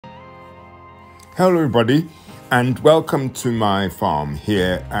Hello everybody and welcome to my farm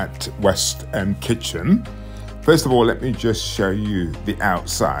here at West Kitchen. First of all, let me just show you the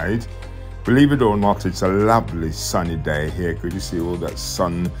outside. Believe it or not, it's a lovely sunny day here. Could you see all that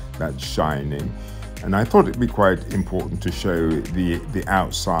sun that's shining? And I thought it'd be quite important to show the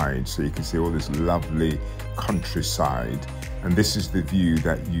outside so you can see all this lovely countryside. And this is the view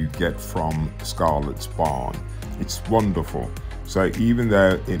that you get from Scarlett's barn. It's wonderful. So even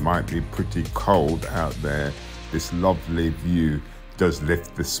though it might be pretty cold out there, this lovely view does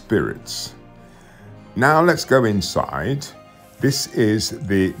lift the spirits. Now let's go inside. This is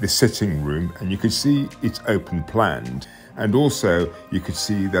the sitting room, and you can see it's open planned. And also you can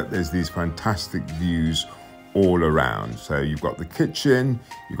see that there's these fantastic views all around. So you've got the kitchen,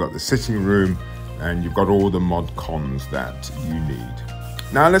 you've got the sitting room, and you've got all the mod cons that you need.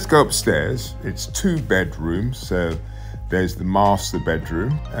 Now let's go upstairs. It's 2 bedrooms, so there's the master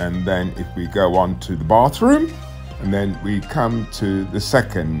bedroom, and then if we go on to the bathroom, and then we come to the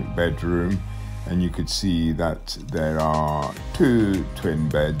second bedroom, and you could see that there are 2 twin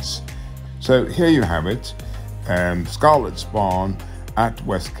beds. So here you have it. Scarlett's barn at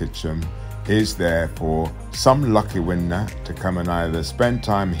West Kitchen is there for some lucky winner to come and either spend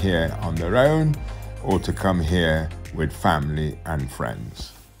time here on their own or to come here with family and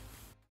friends.